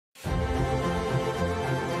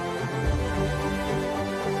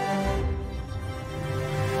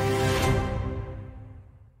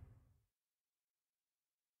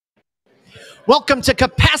Welcome to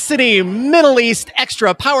Capacity Middle East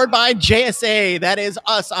Extra, powered by JSA. That is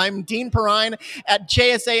us. I'm Dean Perrine at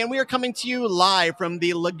JSA, and we are coming to you live from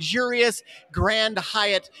the luxurious Grand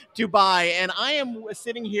Hyatt Dubai. And I am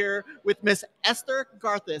sitting here with Miss Esther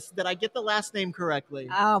Garcés. Did I get the last name correctly?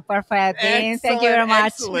 Oh, perfect, Dean. Excellent, Thank you very much.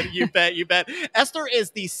 Excellent. You bet, you bet. Esther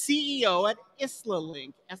is the CEO at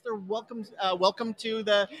Islalink. Esther, welcome to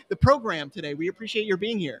the program today. We appreciate your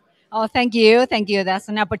being here. Oh, thank you. Thank you. That's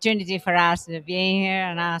an opportunity for us to be here,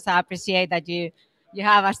 and so I appreciate that you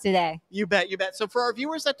have us today. You bet, you bet. So for our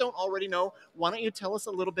viewers that don't already know, why don't you tell us a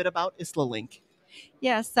little bit about Islalink?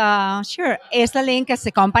 Yes, sure. Islalink is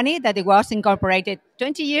a company that it was incorporated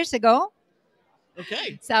 20 years ago.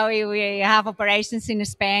 Okay. So we have operations in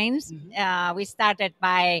Spain. Mm-hmm. We started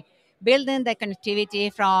by building the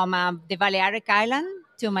connectivity from the Balearic Island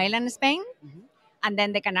to mainland Spain. Mm-hmm. And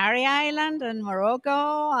then the Canary Island and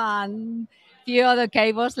Morocco and a few other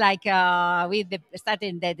cables like we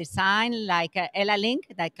started the design like Link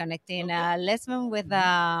that connecting Lisbon with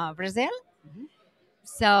Brazil. Mm-hmm.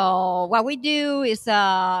 So what we do is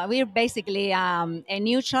we're basically a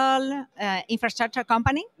neutral infrastructure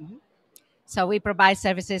company. Mm-hmm. So we provide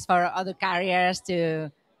services for other carriers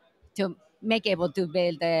to make able to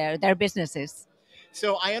build their businesses.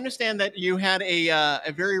 So I understand that you had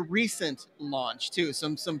a very recent launch too.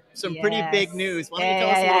 Some pretty big news. Why don't you tell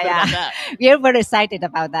us a little bit about that? We're very excited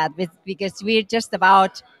about that because we're just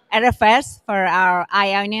about RFS for our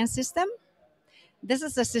Ionian system. This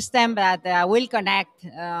is a system that will connect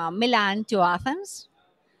Milan to Athens.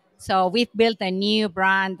 So we've built a new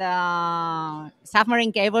brand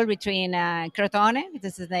submarine cable between Crotone,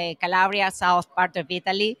 this is the Calabria south part of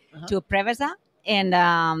Italy, to Preveza in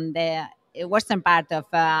the western part of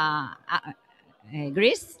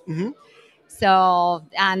Greece. Mm-hmm. So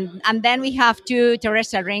and then we have two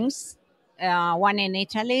terrestrial rings, one in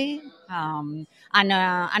Italy and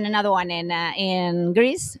another one in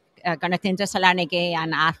Greece, connecting to Thessaloniki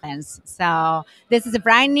and Athens. So this is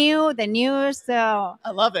brand new, the newest.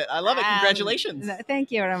 I love it. I love it. Congratulations.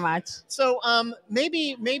 Thank you very much. So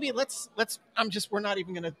maybe let's we're not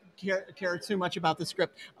even going to care too much about the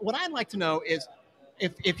script. What I'd like to know is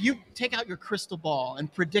if you take out your crystal ball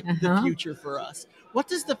and predict the future for us, what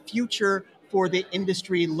does the future for the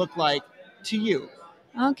industry look like to you?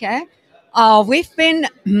 Okay. We've been,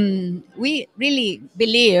 we really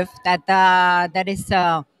believe that that is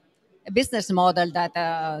a business model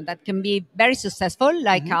that can be very successful,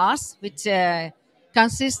 like us, which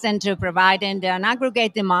consists into providing an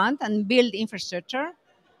aggregate demand and build infrastructure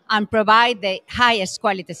and provide the highest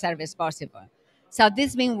quality service possible. So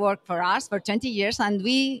this been work for us for 20 years, and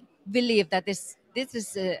we believe that this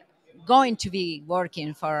is going to be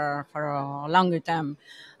working for a longer term.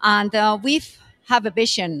 And we have a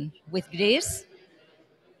vision with Greece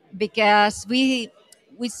because we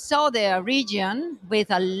saw the region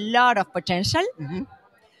with a lot of potential. Mm-hmm.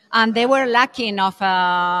 And they were lacking of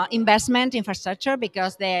investment infrastructure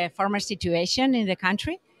because the former situation in the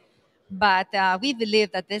country. But we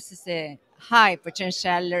believe that this is a high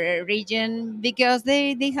potential region because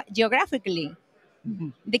they geographically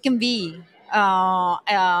they can be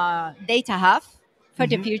data hub for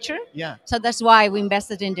the future. Yeah. So that's why we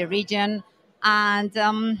invested in the region. And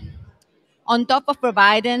on top of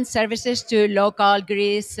providing services to local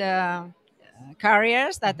Greece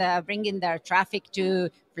carriers that are bringing their traffic to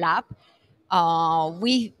FLAP,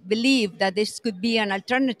 we believe that this could be an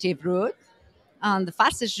alternative route, the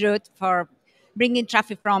fastest route for bringing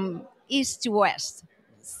traffic from east to west.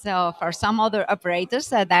 So for some other operators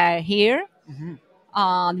that are here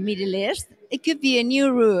on the Middle East, it could be a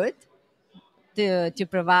new route to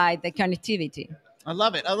provide the connectivity. I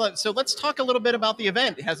love it. I love it. So let's talk a little bit about the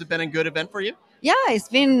event. Has it been a good event for you? Yeah, it's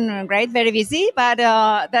been great, very busy, but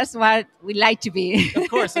that's what we like to be. Of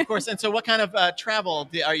course, of course. And so what kind of travel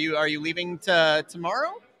are you leaving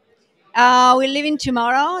tomorrow? We're leaving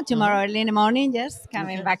tomorrow early in the morning, yes,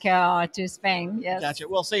 coming back to Spain, yes. Gotcha.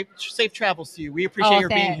 Well, safe travels to you. We appreciate your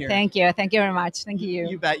being here. Thank you very much. Thank you.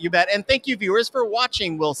 You bet, you bet. And thank you, viewers, for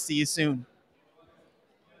watching. We'll see you soon.